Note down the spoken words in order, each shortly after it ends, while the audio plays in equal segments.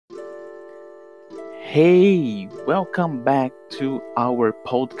Hey, welcome back to our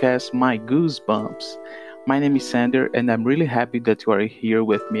podcast, My Goosebumps. My name is Sander, and I'm really happy that you are here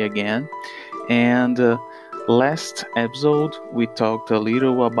with me again. And last episode, we talked a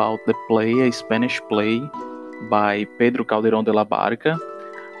little about the play, a Spanish play by Pedro Calderón de la Barca,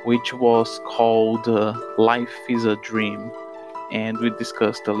 which was called Life is a Dream. And we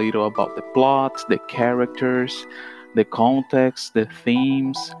discussed a little about the plot, the characters, the context, the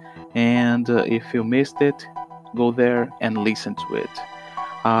themes, and if you missed it, go there and listen to it.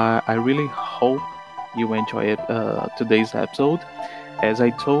 I really hope you enjoy it, today's episode. As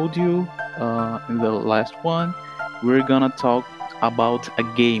I told you in the last one, we're gonna talk about a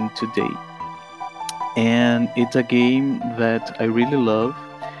game today, and it's a game that I really love.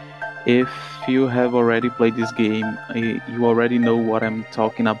 If you have already played this game, you already know what I'm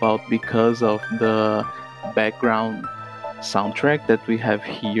talking about because of the background soundtrack that we have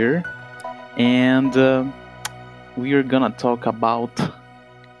here. And we are gonna talk about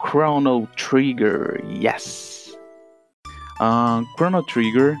Chrono Trigger. Yes! Chrono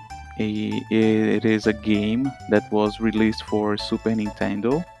Trigger, it is a game that was released for Super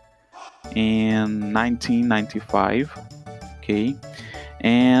Nintendo in 1995. Okay,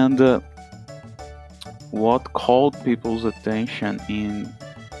 and what called people's attention in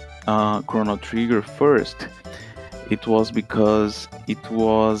Chrono Trigger first, it was because it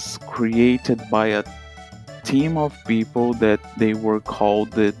was created by a team of people that they were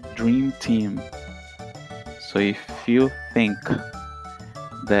called the Dream Team. So if you think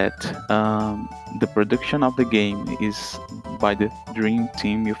that the production of the game is by the Dream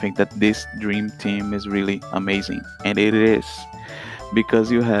Team, you think that this Dream Team is really amazing. And it is, because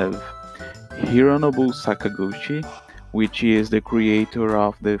you have Hironobu Sakaguchi, which is the creator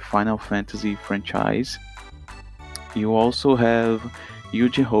of the Final Fantasy franchise. You also have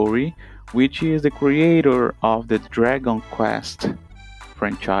Yuji Horii, which is the creator of the Dragon Quest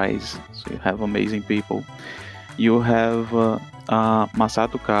franchise. So you have amazing people. You have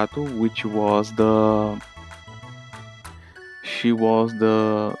Masato Kato, which was the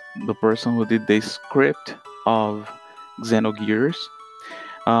person who did the script of Xenogears.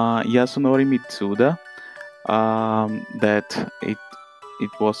 Yasunori Mitsuda, that it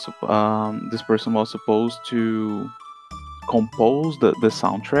was this person was supposed to compose the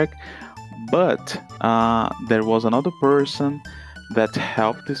soundtrack, but there was another person that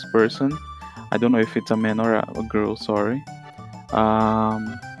helped this person. I don't know if it's a man or a girl, sorry. That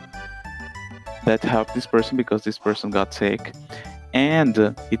helped this person because this person got sick, and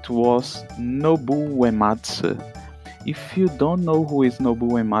it was Nobu Uematsu. If you don't know who is Nobu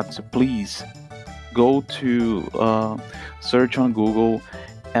Uematsu, please go to search on Google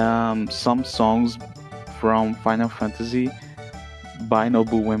some songs from Final Fantasy by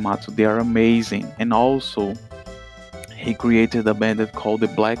Nobu Uematsu. They are amazing. And also, he created a band called the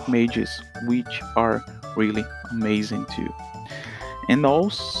Black Mages, which are really amazing too. And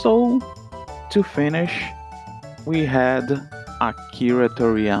also, to finish, we had Akira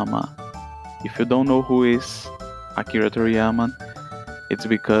Toriyama. If you don't know who is Akira Toriyama, it's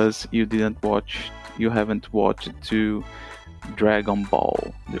because you haven't watched to Dragon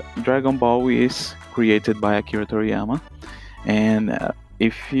Ball. Dragon Ball is created by Akira Toriyama, and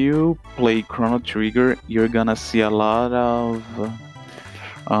if you play Chrono Trigger, you're gonna see a lot of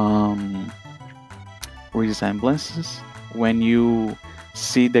um, resemblances. When you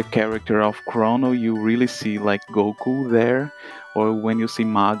see the character of Chrono, you really see like Goku there, or when you see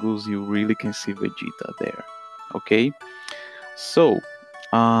Magus, you really can see Vegeta there. Okay, so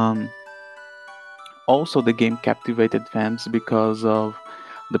um, also the game captivated fans because of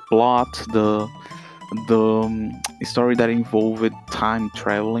the plot, the story that involved time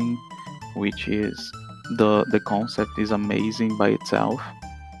traveling, which is the concept is amazing by itself.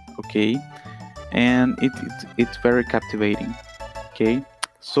 Okay, and it's very captivating. Okay,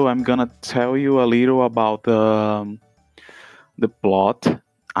 so I'm gonna tell you a little about the plot.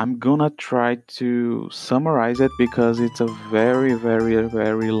 I'm gonna try to summarize it because it's a very, very,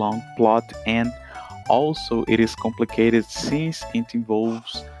 very long plot, and also it is complicated since it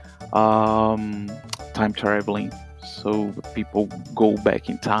involves um, time traveling. So people go back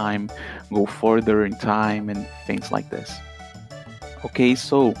in time, go further in time, and things like this. Okay,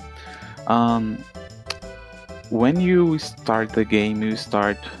 so um, when you start the game, you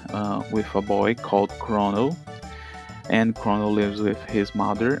start with a boy called Chrono, and Chrono lives with his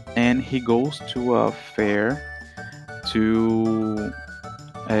mother, and he goes to a fair to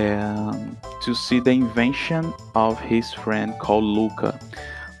to see the invention of his friend called Luca.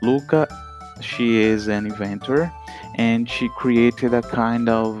 Luca, she is an inventor, and she created a kind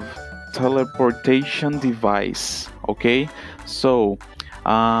of teleportation device. Okay, so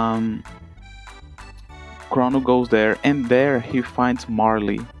um, Chrono goes there, and there he finds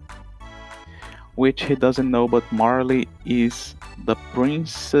Marley, which he doesn't know, but Marley is the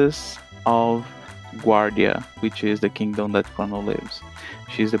princess of Guardia, which is the kingdom that Chrono lives.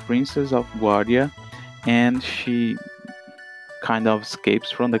 She's the princess of Guardia, and she kind of escapes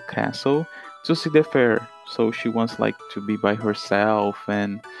from the castle to see the fair. So she wants like to be by herself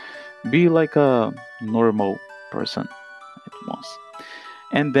and be like a normal person at once.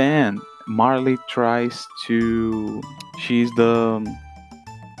 And then Marley tries to. She's the.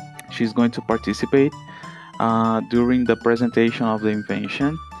 She's going to participate during the presentation of the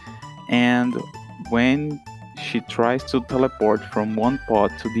invention, and when she tries to teleport from one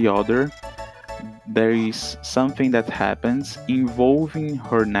pod to the other, there is something that happens involving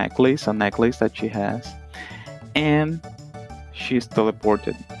her necklace, a necklace that she has, and she's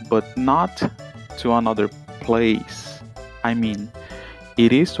teleported, but not to another place. I mean,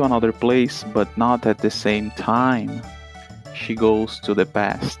 it is to another place, but not at the same time. She goes to the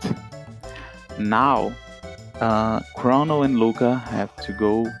past. Now, Chrono and Luca have to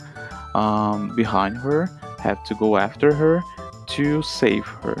go behind her, have to go after her to save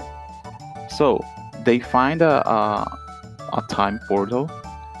her. So they find a time portal,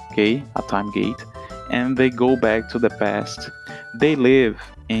 okay, a time gate, and they go back to the past. They live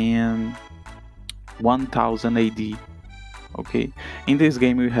in 1000 AD. Okay, in this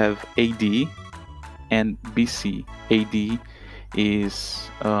game we have AD and BC. AD is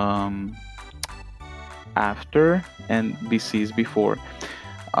after, and BC is before.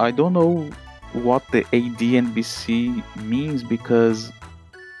 I don't know what the AD and BC means because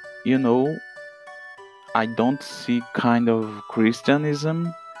you know I don't see kind of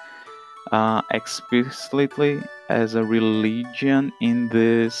Christianism explicitly as a religion in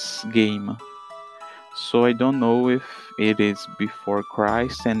this game. So I don't know if it is before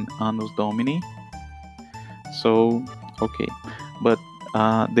Christ and Annus Domini. So okay, but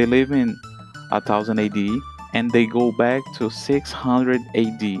they live in 1000 AD and they go back to 600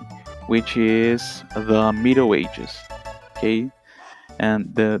 AD, which is the Middle Ages. Okay,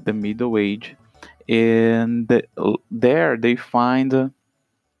 and the Middle Age, and there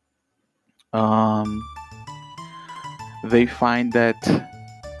um, they find that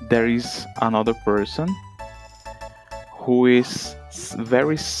there is another person who is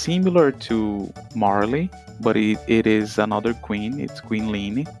very similar to Marley, but it is another queen. It's Queen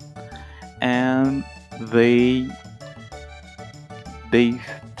Lene, and they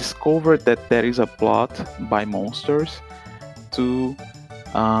discovered that there is a plot by monsters to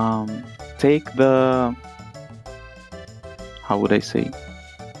take the, how would I say,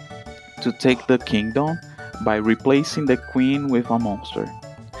 to take the kingdom by replacing the queen with a monster.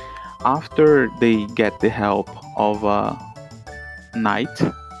 After they get the help of a knight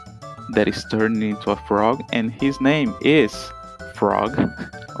that is turned into a frog, and his name is Frog.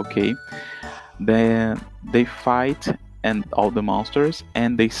 Okay, then they fight and all the monsters,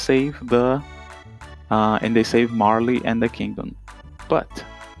 and they save Marley and the kingdom. But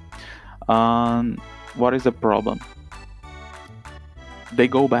what is the problem? They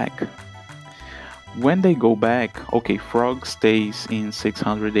go back. When they go back, okay, Frog stays in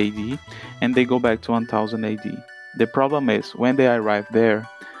 600 AD and they go back to 1000 AD. The problem is when they arrive there,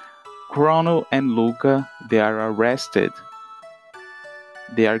 Chrono and Luca, they are arrested.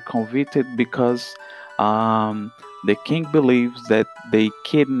 They are convicted because the king believes that they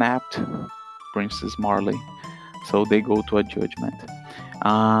kidnapped Princess Marley. So they go to a judgment.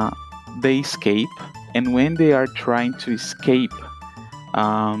 They escape, and when they are trying to escape,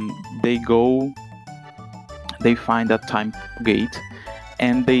 they find a time gate,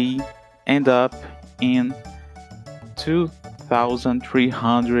 and they end up in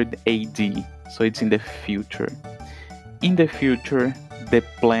 2300 AD. So it's in the future. In the future, the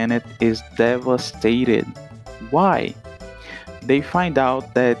planet is devastated. Why? They find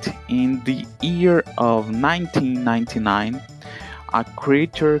out that in the year of 1999, a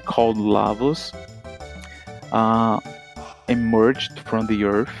creature called Lavos emerged from the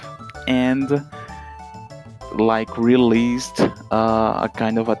earth and like released a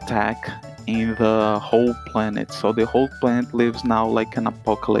kind of attack in the whole planet. So the whole planet lives now like an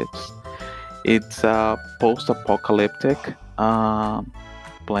apocalypse. It's a post-apocalyptic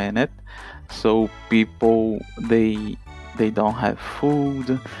planet. So people they don't have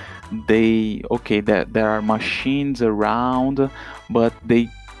food. There are machines around, but they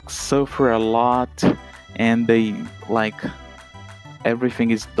suffer a lot, and they like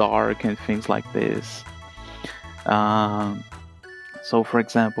everything is dark and things like this. So, for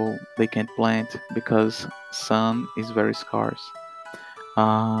example, they can't plant because sun is very scarce,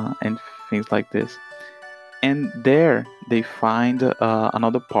 and things like this. And there they find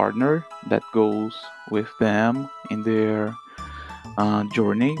another partner that goes with them in their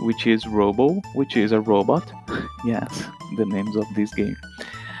journey, which is Robo, which is a robot. Yes, the names of this game.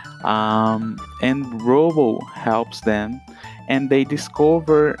 And Robo helps them, and they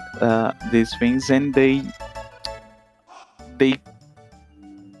discover these things, and they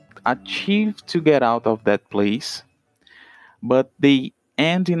achieve to get out of that place, but they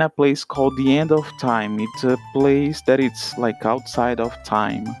end in a place called the end of time. It's a place that it's like outside of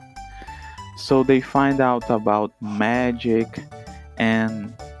time. So they find out about magic,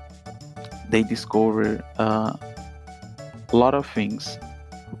 and they discover a lot of things.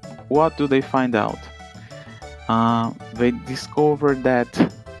 What do they find out? They discover that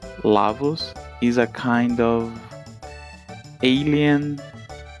Lavos is a kind of alien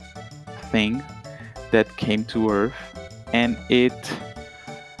thing that came to Earth, and it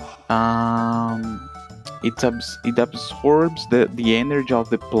absorbs the energy of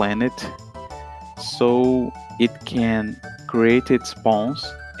the planet, so it can create its spawns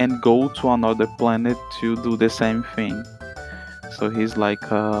and go to another planet to do the same thing. So he's like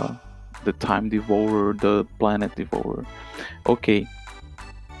the time devourer, the planet devourer. Okay,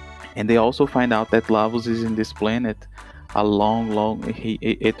 and they also find out that Lavos is in this planet a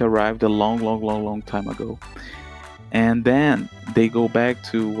it arrived a long time ago. And then they go back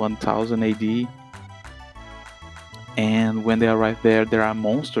to 1000 AD, and when they arrive there, there are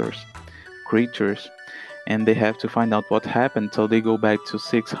monsters, creatures, and they have to find out what happened. So they go back to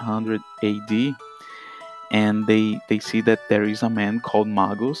 600 AD, and they see that there is a man called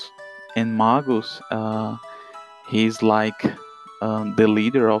Magus, and Magus, he's like the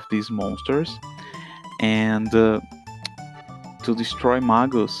leader of these monsters, and to destroy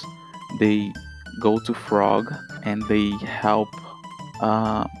Magus, they go to Frog, and they help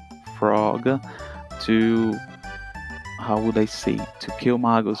Frog to, how would I say, to kill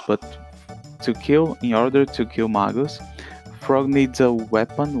Magus. But in order to kill Magus, Frog needs a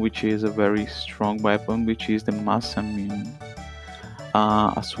weapon, which is a very strong weapon, which is the Masamune,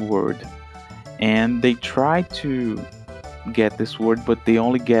 a sword. And they try to get the sword, but they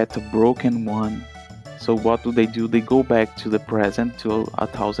only get a broken one. So what do? They go back to the present, to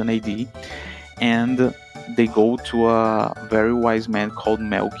 1000 AD, and they go to a very wise man called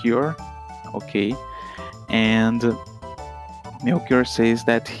Melchior. Okay, and Melchior says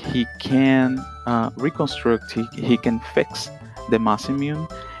that he can reconstruct, he can fix the Masamune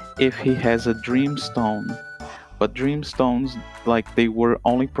if he has a dream stone. But dream stones, like, they were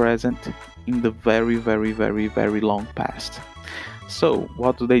only present in the very long past. So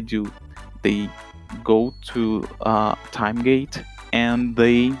what do? They go to Time Gate, and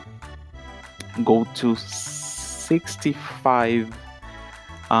they go to 65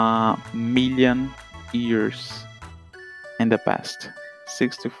 million years in the past,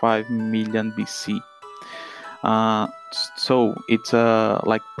 65 million BC. So it's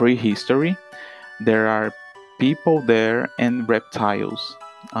like prehistory. There are people there and reptiles.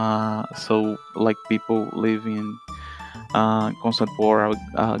 So like people live in constant war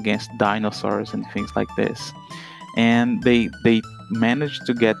against dinosaurs and things like this. And they manage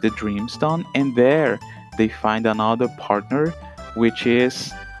to get the Dreamstone, and there they find another partner, which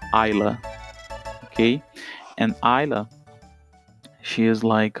is Ayla. Okay, and Ayla, she is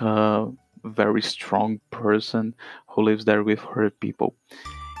like a very strong person who lives there with her people.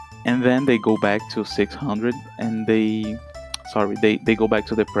 And then they go back to 600, and they go back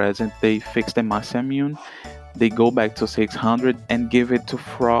to the present. They fix the Masamune. They go back to 600 and give it to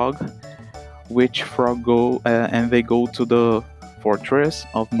Frog, which Frog go and they go to the fortress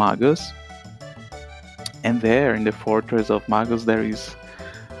of Magus. And there in the fortress of Magus, there is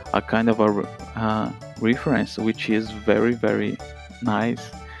a kind of a reference, which is very nice.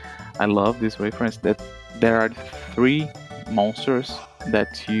 I love this reference, that there are three monsters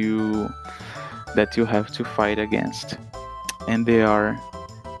that you have to fight against, and they are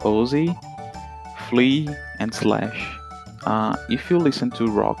Ozzy, Flea, and Slash. If you listen to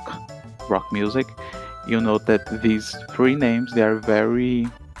rock music, you know that these three names, they are very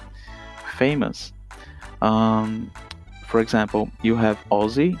famous. For example, you have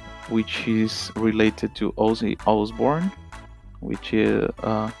Ozzy, which is related to Ozzy Osbourne, which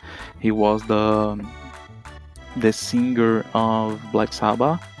he was the singer of Black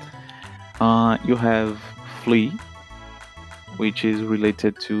Sabbath. You have Flea, which is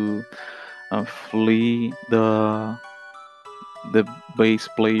related to Flea, the bass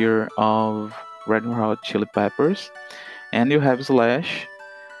player of Red Hot Chili Peppers. And you have Slash,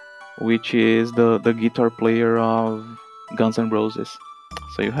 which is the guitar player of Guns N' Roses.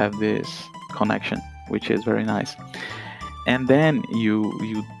 So you have this connection, which is very nice. And then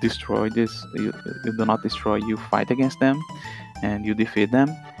you destroy this. You do not destroy. You fight against them, and you defeat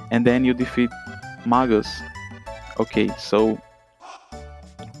them. And then you defeat Magus. Okay, so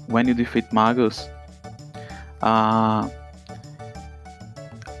when you defeat Magus, uh,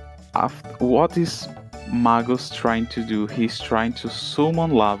 what is Magus trying to do? He's trying to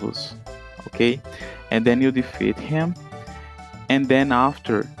summon Lavos. Okay, and then you defeat him, and then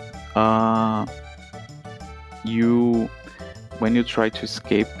after, you when you try to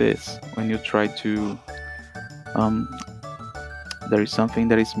escape this, when you try to, um, there is something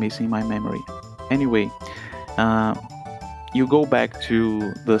that is missing my memory. Anyway, uh, you go back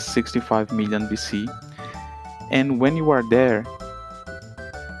to the 65 million BC, and when you are there,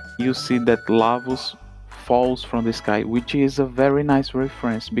 you see that Lavos falls from the sky, which is a very nice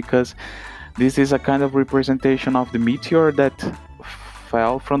reference because this is a kind of representation of the meteor that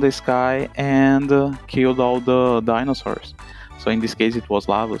fell from the sky and killed all the dinosaurs. So in this case, it was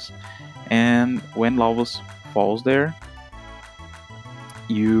Lavos. And when Lavos falls there,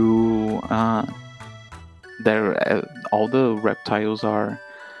 you there all the reptiles are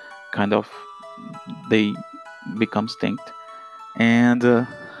kind of, they become extinct, and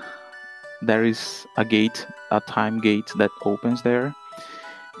there is a gate, a time gate that opens there.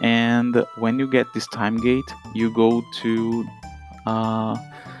 And when you get this time gate, you go to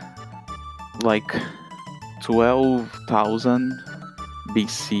like 12,000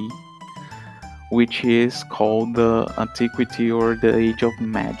 BC, which is called the Antiquity or the Age of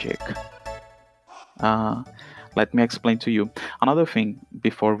Magic. Let me explain to you. Another thing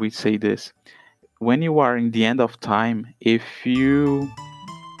before we say this, when you are in the end of time,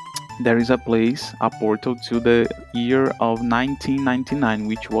 there is a place, a portal to the year of 1999,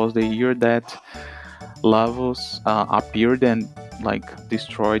 which was the year that Lavos appeared and like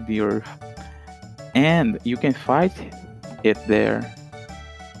destroyed the earth, and you can fight it there.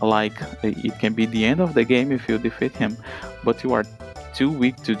 Like, it can be the end of the game if you defeat him, but you are too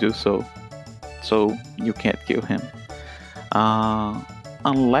weak to do so, so you can't kill him,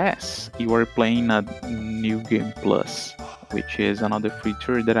 unless you are playing a New Game Plus, which is another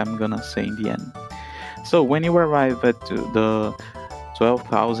feature that I'm gonna say in the end. So when you arrive at the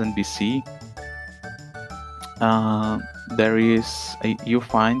 12,000 BC, you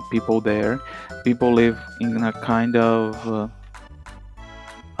find people there. People live in a kind of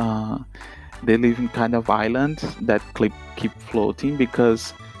they live in kind of islands that keep floating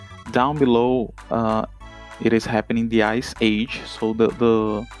because down below it is happening the ice age. So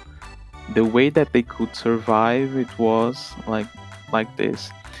the way that they could survive, it was like this.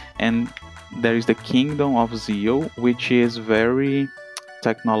 And there is the kingdom of Zeo, which is very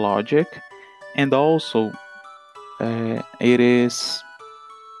technologic, and also it is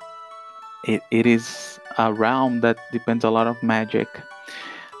a realm that depends a lot of magic.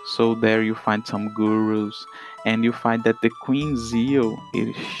 So there you find some gurus, and you find that the Queen Zeo,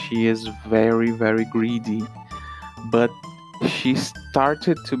 she is very, very greedy, but she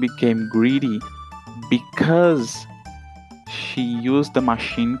started to become greedy because she used the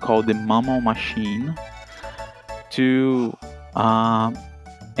machine called the Mammon machine to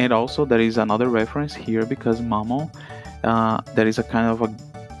and also there is another reference here because Mammon, there is a kind of a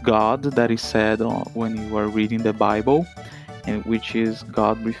god that is said when you are reading the Bible, and which is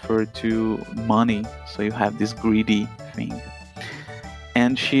God referred to money. So you have this greedy thing,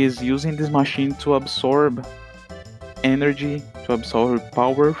 and she is using this machine to absorb energy, to absorb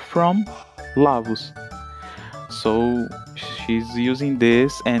power from Lavos. So she's using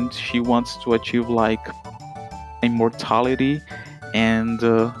this, and she wants to achieve like immortality and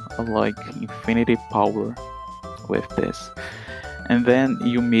like infinity power with this. And then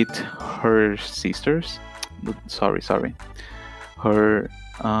you meet her sisters. Sorry,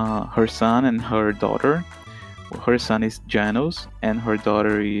 her son and her daughter. Her son is Janos, and her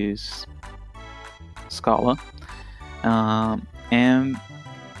daughter is Scala. And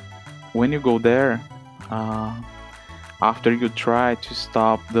when you go there, after you try to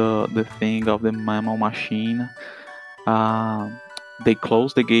stop the thing of the Mammon machine, they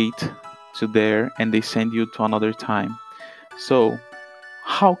close the gate to there and they send you to another time. So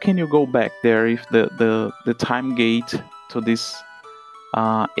how can you go back there if the time gate to this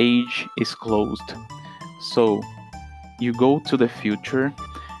age is closed? So you go to the future,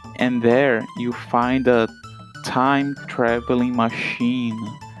 and there you find a time traveling machine,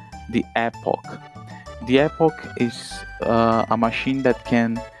 the Epoch. The Epoch is a machine that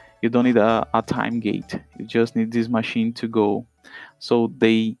can You don't need a time gate. You just need this machine to go. So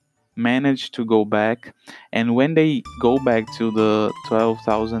they manage to go back, and when they go back to the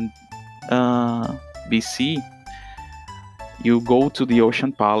 12,000 BC, you go to the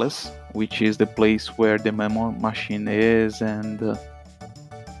Ocean Palace, which is the place where the Memo machine is, and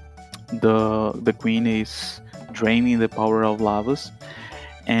the queen is draining the power of Lavos,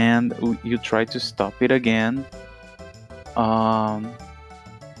 and you try to stop it again. Um,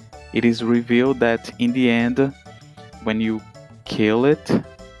 it is revealed that in the end, when you kill it,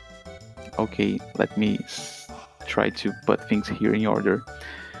 okay, let me try to put things here in order.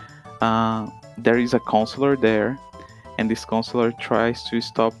 There is a counselor there, and this counselor tries to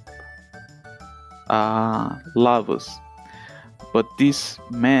stop Lavos, but this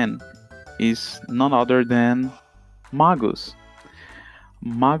man is none other than Magus.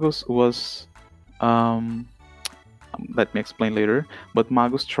 Magus was, um, let me explain later, but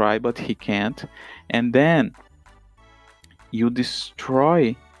Magus tried, but he can't. And then you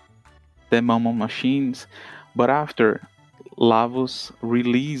destroy the Momo machines, but after Lavos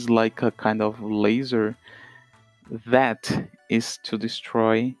release like a kind of laser that is to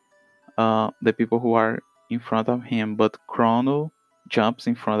destroy the people who are in front of him, but Chrono jumps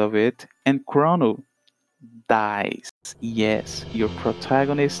in front of it, and Chrono dies. Yes, your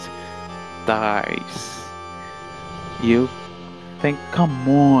protagonist dies. You think, come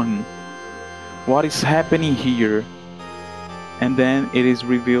on, what is happening here? And then it is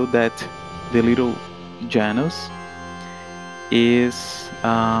revealed that the little Janus is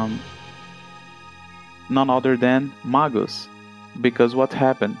none other than Magus. Because what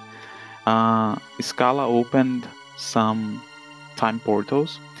happened? Scala opened some time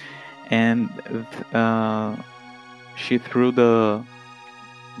portals, and she threw the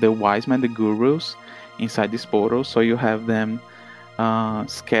wise men, the gurus, inside these portals. So you have them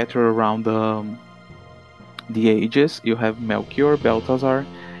scatter around the ages. You have Melchior, Balthazar,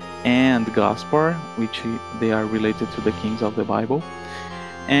 and Gaspar, which they are related to the kings of the Bible,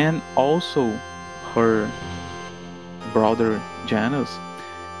 and also her brother Janus.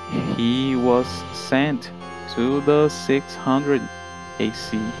 He was sent to the 600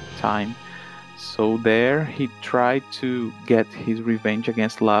 AC time. So there he tried to get his revenge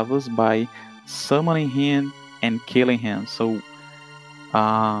against Lavos by summoning him and killing him. So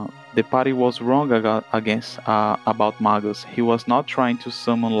the party was wrong against about Magus. He was not trying to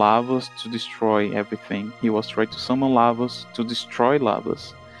summon Lavos to destroy everything. He was trying to summon Lavos to destroy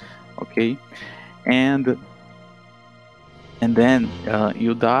Lavos. Okay, and then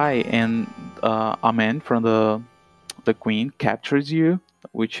you die, and a man from the queen captures you,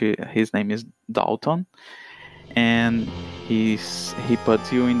 which his name is Dalton, and he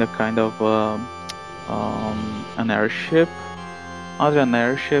puts you in the kind of an airship. Not an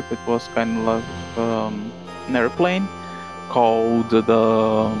airship, it was kind of like an airplane called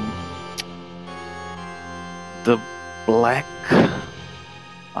the Black.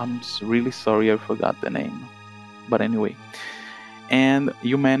 I'm really sorry, I forgot the name, but anyway, and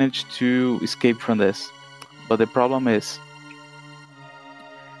you managed to escape from this. But the problem is,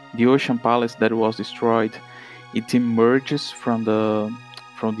 the Ocean Palace that was destroyed, it emerges from the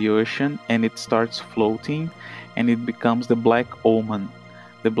ocean, and it starts floating, and it becomes the Black Omen.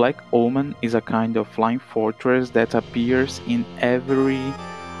 The Black Omen is a kind of flying fortress that appears in every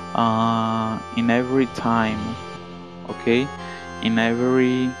time, okay, in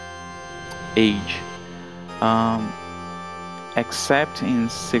every age, except in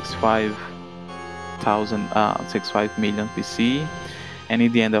 65 million BC, and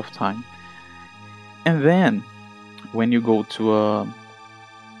in the end of time. And then when you go to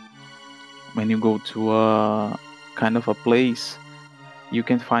a kind of a place, you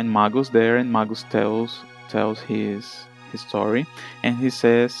can find Magus there, and Magus tells his story, and he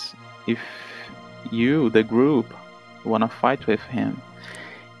says, if you, the group, wanna fight with him,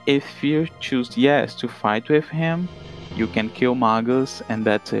 if you choose yes to fight with him, you can kill Magus, and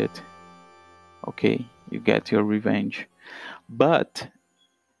that's it. Okay, you get your revenge. But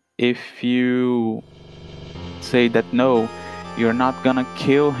if you say that no, you're not gonna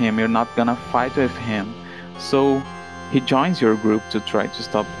kill him, you're not gonna fight with him, so he joins your group to try to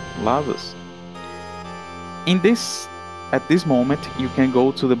stop Lavos. At this moment, you can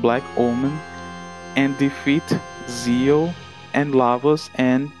go to the Black Omen and defeat Zeo and Lavos,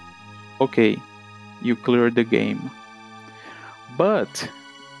 and okay, you clear the game. But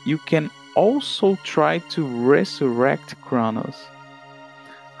you can also try to resurrect Kronos.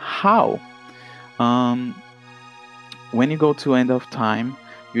 How? When you go to End of Time,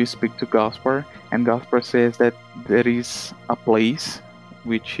 you speak to Gaspar, and Gaspar says that there is a place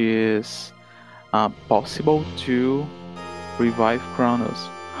which is possible to revive Chronos.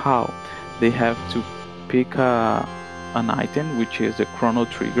 How? They have to pick an item, which is a Chrono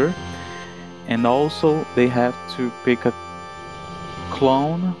Trigger, and also they have to pick a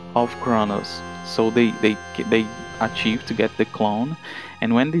clone of Chronos. So they achieve to get the clone,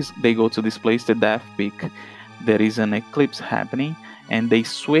 and when they go to this place, the Death Peak, there is an eclipse happening, and they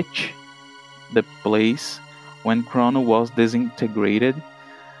switch the place when Chrono was disintegrated.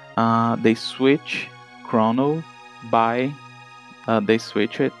 They switch Chrono by they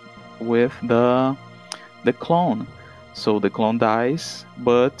switch it with the clone. So the clone dies,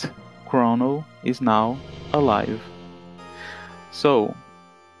 but Chrono is now alive. So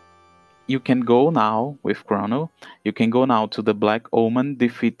you can go now with Chrono. You can go now to the Black Omen,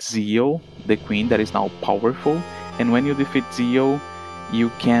 defeat Zio, the queen that is now powerful. And when you defeat Zio, you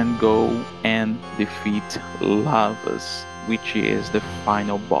can go and defeat Lavas, which is the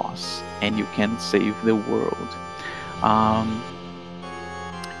final boss, and you can save the world. Um,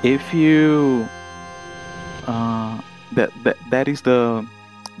 if you that is the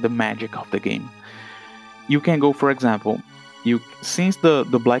magic of the game. You can go, for example, you since the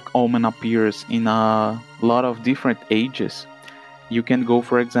Black Omen appears in a lot of different ages. You can go,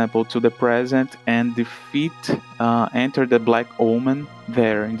 for example, to the present and defeat, enter the Black Omen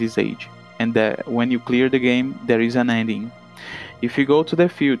there in this age, and that when you clear the game, there is an ending. If you go to the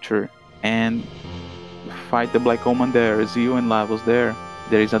future and fight the Black Omen there, Zio and Lavos there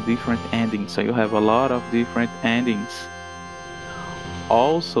is a different ending. So you have a lot of different endings.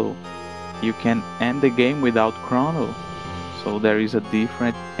 Also, you can end the game without Chrono, so there is a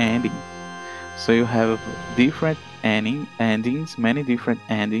different ending. So you have different endings, many different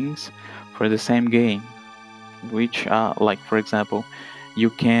endings for the same game. Which, like for example, you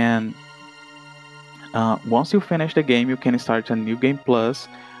can once you finish the game, you can start a new game plus,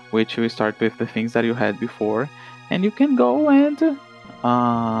 which will start with the things that you had before, and you can go and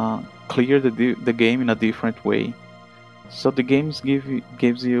clear the game in a different way. So the game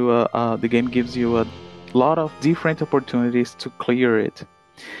gives you a lot of different opportunities to clear it,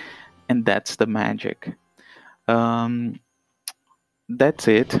 and that's the magic. Um, that's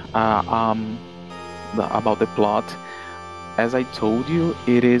it. About the plot, as I told you,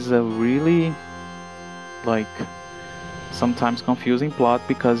 it is a really like sometimes confusing plot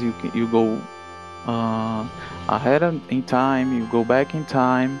because you go ahead in time, you go back in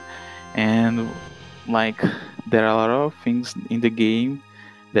time, and like there are a lot of things in the game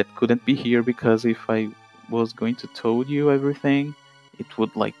that couldn't be here because if I was going to told you everything, it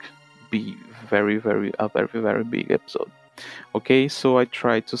would like be very big episode. Okay, so I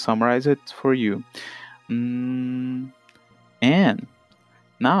tried to summarize it for you. And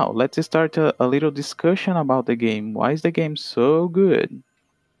now let's start a little discussion about the game. Why is the game so good?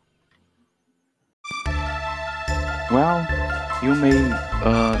 Well, you may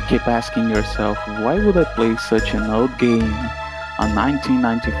keep asking yourself, why would I play such an old game, a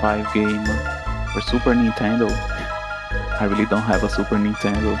 1995 game for Super Nintendo? I really don't have a Super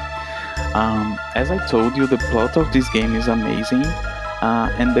Nintendo. As I told you, the plot of this game is amazing,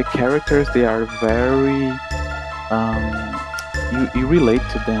 and the characters, they are very you relate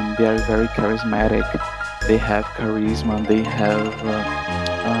to them. They are very charismatic. They have charisma. They have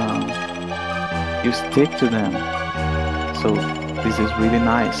you stick to them. So this is really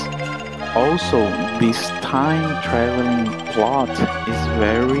nice. Also, this time traveling plot is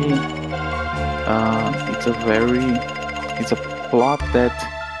very it's a plot that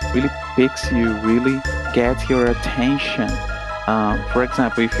really picks you, really gets your attention. For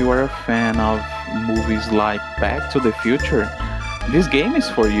example, if you are a fan of movies like Back to the Future, this game is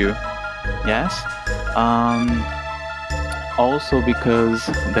for you. Yes. Also because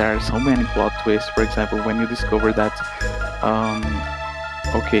there are so many plot twists. For example, when you discover that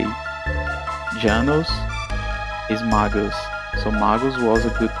okay, Janos is Magus. So Magus was a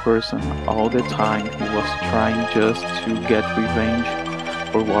good person all the time. He was trying just to get revenge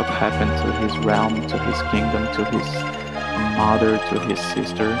for what happened to his realm, to his kingdom, to his mother, to his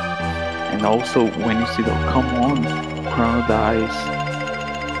sister. And also when you see that, come on, Chrono dies.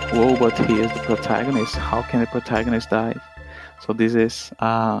 Whoa, but he is the protagonist. How can the protagonist die? So this is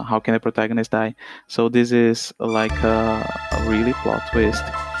how can the protagonist die? So this is like a really plot twist.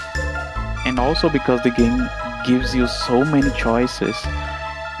 And also because the game gives you so many choices,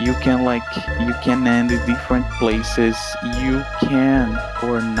 you can end in different places. You can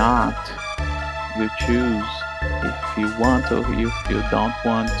or not. You choose if you want or if you don't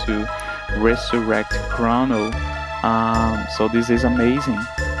want to resurrect Chrono. So this is amazing.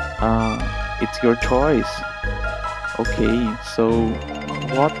 It's your choice. Okay, so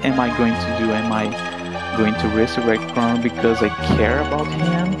what am I going to do? Am I going to resurrect Chrono because I care about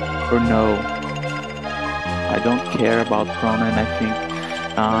him, or no? I don't care about Chrono, and I think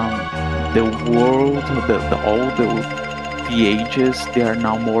um, the world, the ages, they are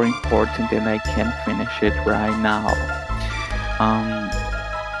now more important, and I can finish it right now. Um,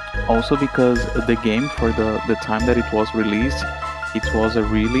 Also because the game, for the time that it was released, it was a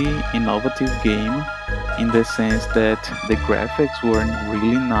really innovative game in the sense that the graphics were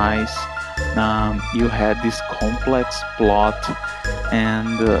really nice. You had this complex plot,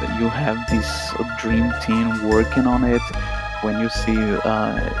 and you have this dream team working on it. When you see,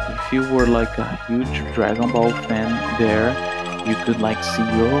 if you were like a huge Dragon Ball fan there, you could like see,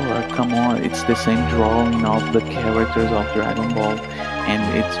 oh, come on, it's the same drawing of the characters of Dragon Ball, and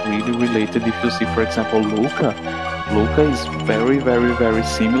it's really related. If you see, for example, Luca is very, very, very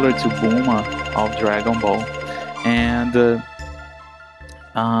similar to Bulma of Dragon Ball, and the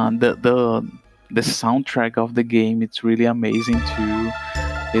soundtrack of the game, it's really amazing too.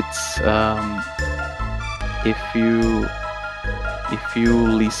 It's if you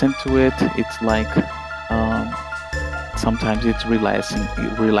listen to it, it's like um, sometimes it's relaxing.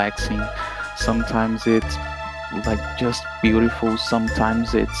 Sometimes it's like just beautiful.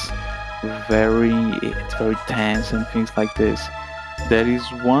 Sometimes it's very tense and things like this. There is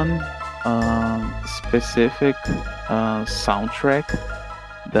one specific soundtrack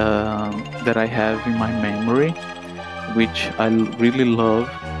that I have in my memory, which I really love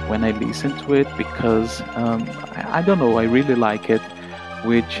when I listen to it because I don't know, I really like it,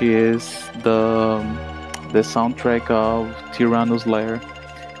 which is the soundtrack of Tyranno's Lair,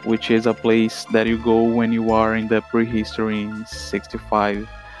 which is a place that you go when you are in the prehistory in 65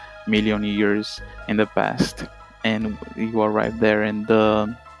 million years in the past, and you arrive there, and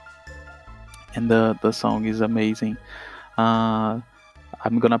the song is amazing. Uh,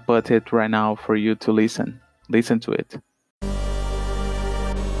 I'm gonna put it right now for you to listen to it.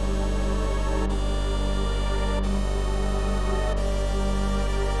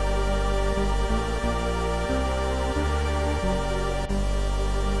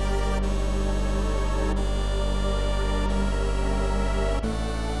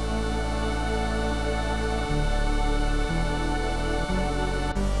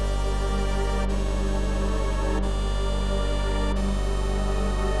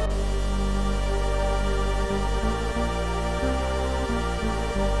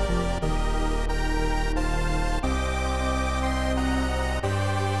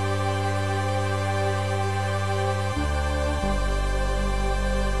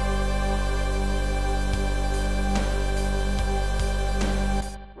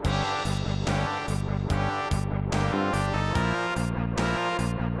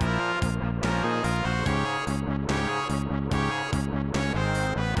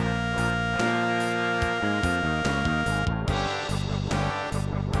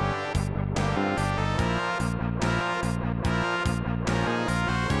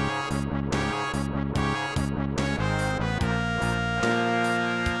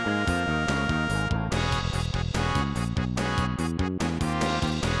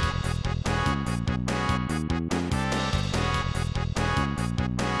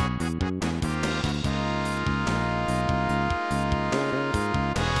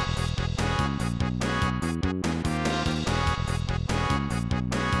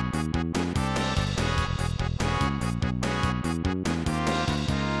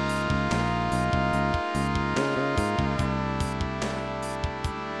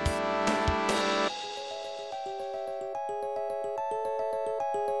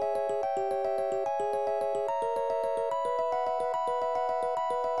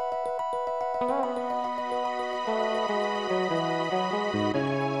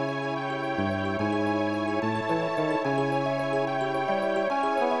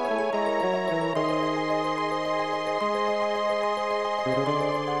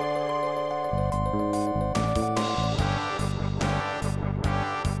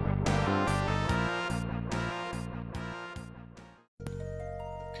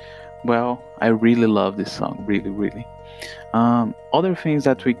 Well, I really love this song, really, really. Other things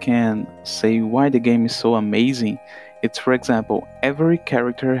that we can say why the game is so amazing, it's, for example, every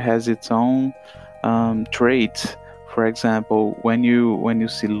character has its own traits. For example, when you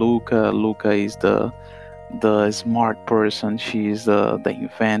see Luca, Luca is the smart person. She is the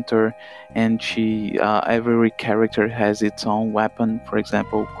inventor, and she every character has its own weapon. For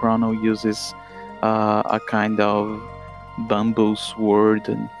example, Chrono uses a kind of bamboo sword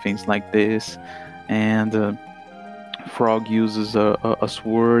and things like this, and Frog uses a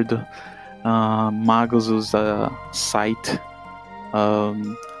sword. Magus uses a sight,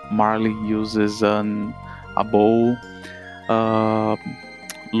 Marley uses a bow. Uh,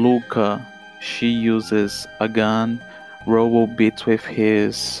 Luca, she uses a gun. Robo beats with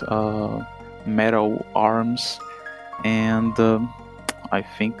his metal arms, and I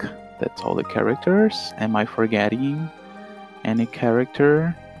think that's all the characters. Am I forgetting any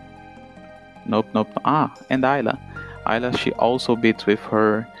character? Nope, nope. Ah, and Ayla. Ayla, she also beats with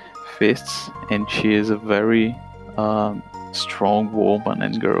her fists, and she is a very um, strong woman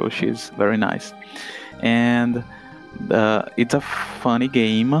and girl. She's very nice. And it's a funny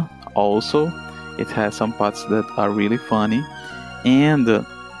game also. It has some parts that are really funny, and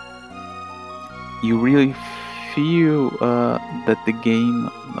you really feel that the game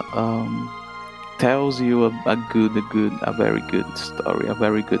um, tells you a very good story, a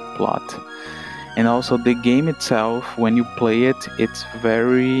very good plot. And also the game itself, when you play it,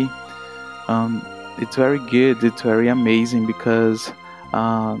 um, it's very good. It's very amazing because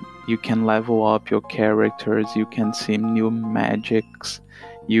you can level up your characters. You can see new magics.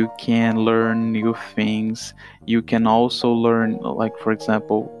 You can learn new things. You can also learn, like for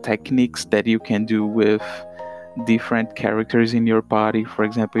example, techniques that you can do with different characters in your party. For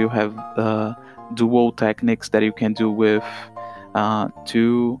example, you have dual techniques that you can do with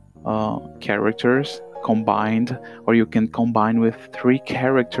two characters combined, or you can combine with three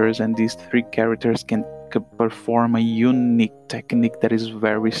characters, and these three characters can perform a unique technique that is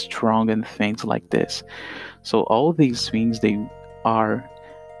very strong and things like this. So all these things, are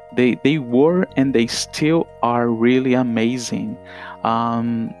they were and they still are really amazing.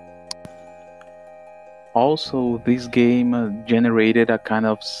 um, Also, this game generated a kind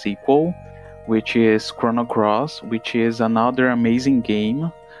of sequel, which is Chrono Cross, which is another amazing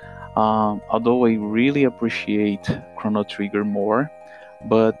game. Although I really appreciate Chrono Trigger more,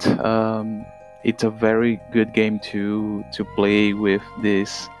 but it's a very good game to play with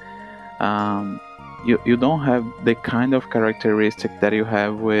this. You don't have the kind of characteristic that you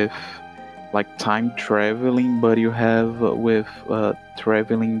have with like time traveling, but you have with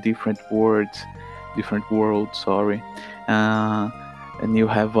traveling different worlds. Sorry, uh, and you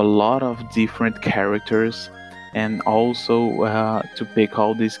have a lot of different characters, and also to pick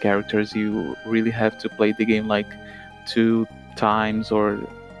all these characters, you really have to play the game like 2 times or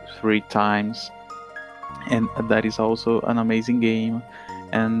 3 times, and that is also an amazing game.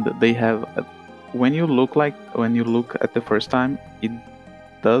 And they have when you look at the first time, it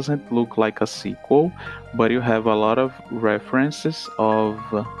doesn't look like a sequel, but you have a lot of references of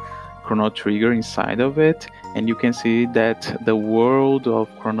Chrono Trigger inside of it, and you can see that the world of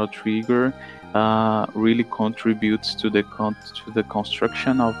Chrono Trigger really contributes to to the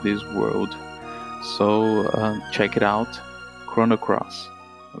construction of this world. So check it out, Chrono Cross.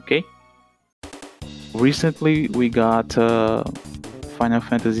 Okay. Recently, we got Final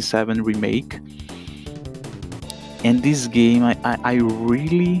Fantasy VII Remake, and this game I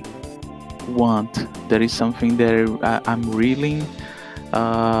really want. There is something that I'm really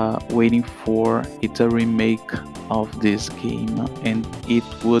waiting for. It's a remake of this game, and it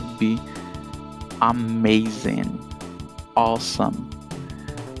would be amazing, awesome,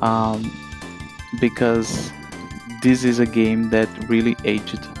 um, because this is a game that really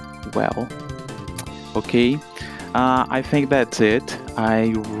aged well. Okay, I think that's it.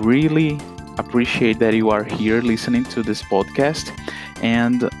 I really appreciate that you are here listening to this podcast,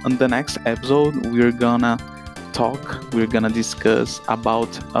 and on the next episode we're gonna discuss about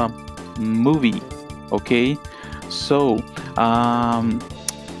a movie. Okay, so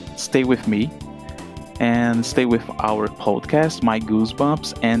stay with me and stay with our podcast, My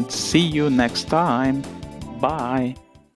Goosebumps, and see you next time. Bye.